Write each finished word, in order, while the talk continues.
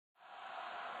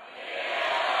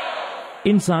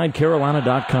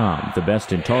InsideCarolina.com, the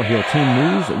best in Tar Heel team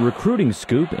news, recruiting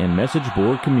scoop, and message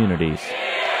board communities.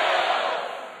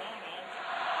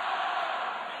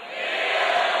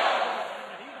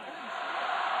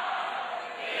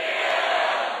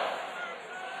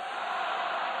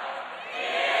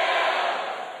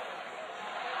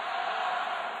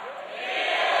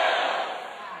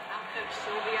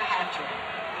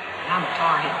 I'm a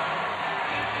Tar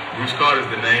Heel. Bruce Carter's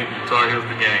the name, Tar Heel's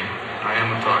the game. I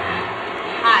am a Tar Heel.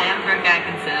 Hi, I'm Brooke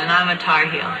Atkinson, and I'm a Tar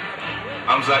Heel.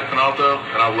 I'm Zach Penalto,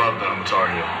 and I love that I'm a Tar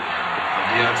Heel. I'm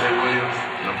Deontay Williams,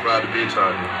 and I'm proud to be a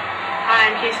Tar Heel. Hi,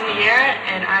 I'm Casey Noguera,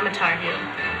 and I'm a Tar Heel.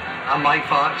 I'm Mike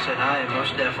Fox, and I am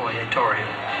most definitely a Tar Heel.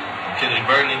 I'm Kennedy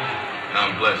Burney, and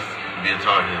I'm blessed to be a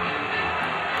Tar Heel.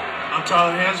 I'm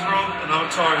Tyler Hansbrough, and I'm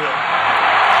a Tar Heel.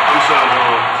 I'm Sean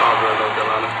Hall, Carver, North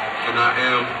Carolina, and I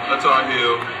am a Tar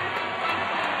Heel.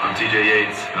 I'm T.J.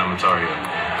 Yates, and I'm a Tar Heel.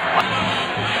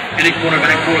 Hitting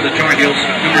cornerback for the Tar Heels,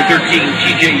 number 13,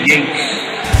 T.J. Yates.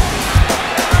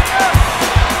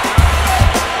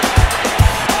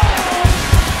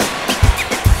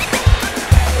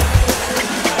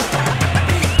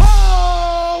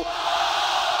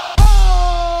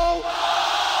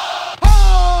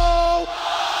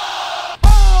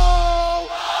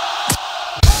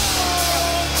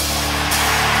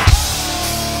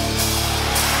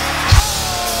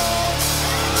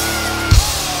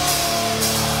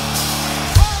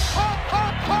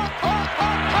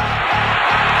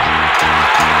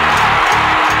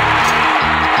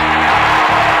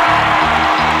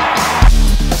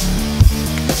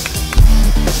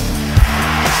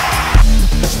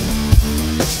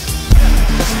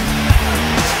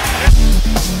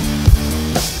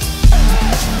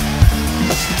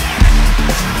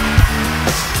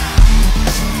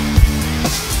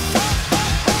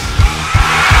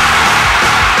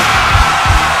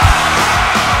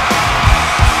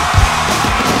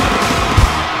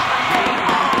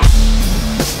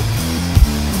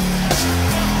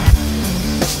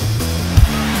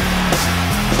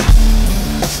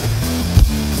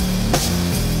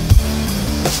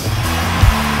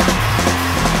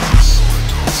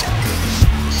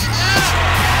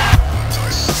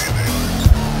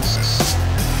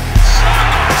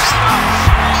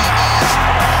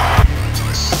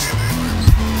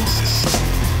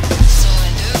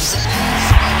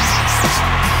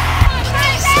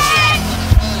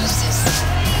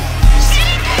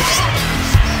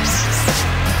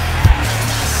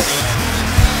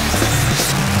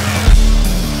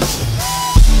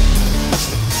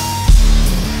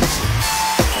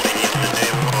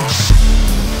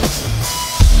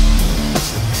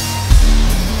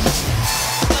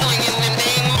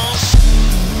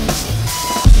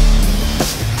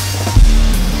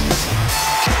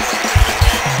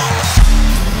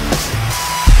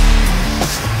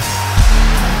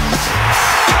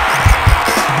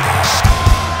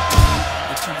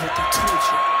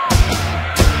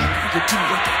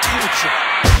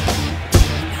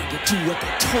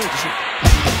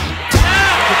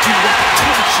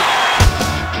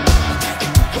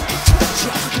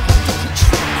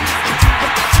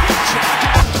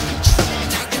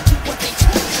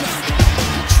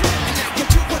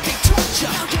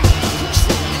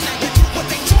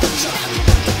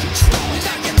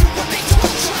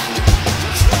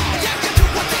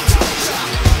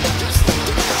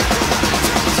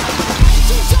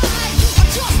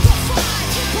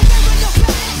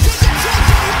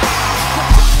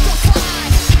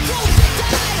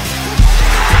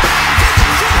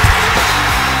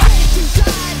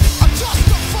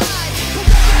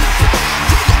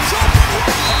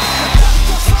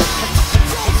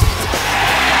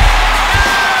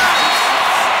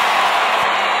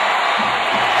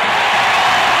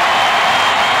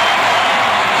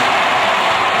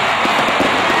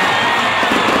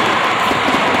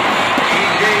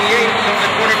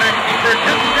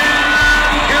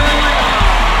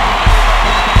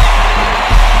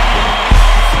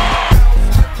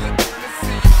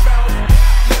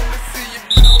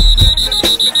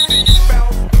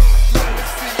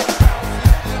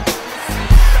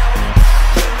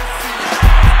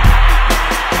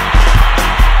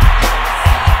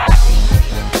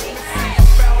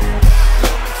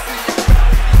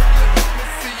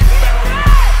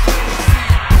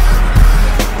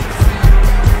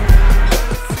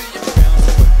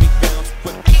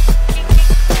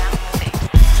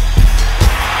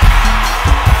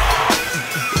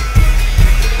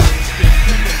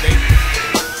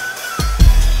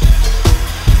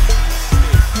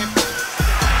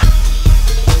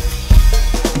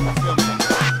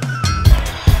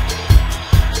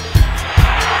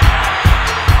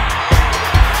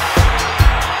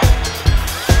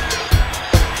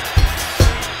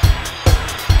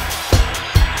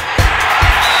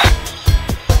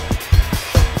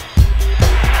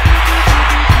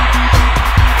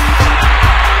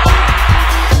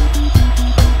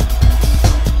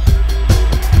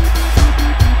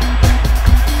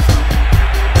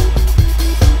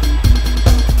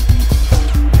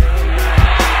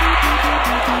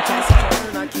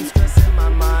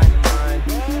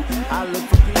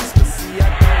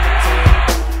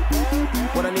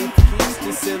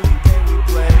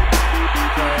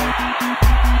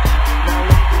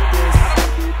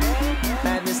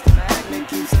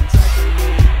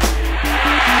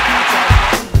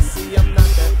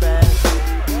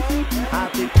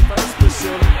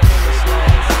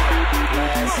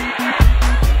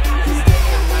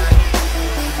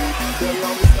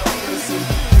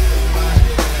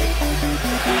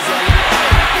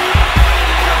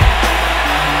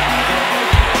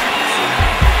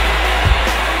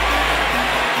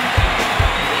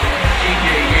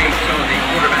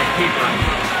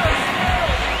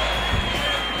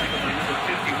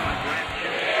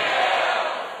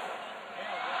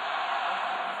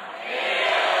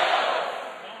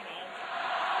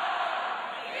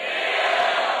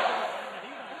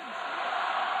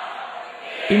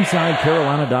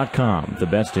 InsideCarolina.com, the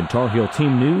best in Tar Heel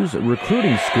team news,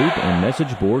 recruiting scoop, and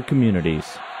message board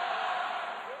communities.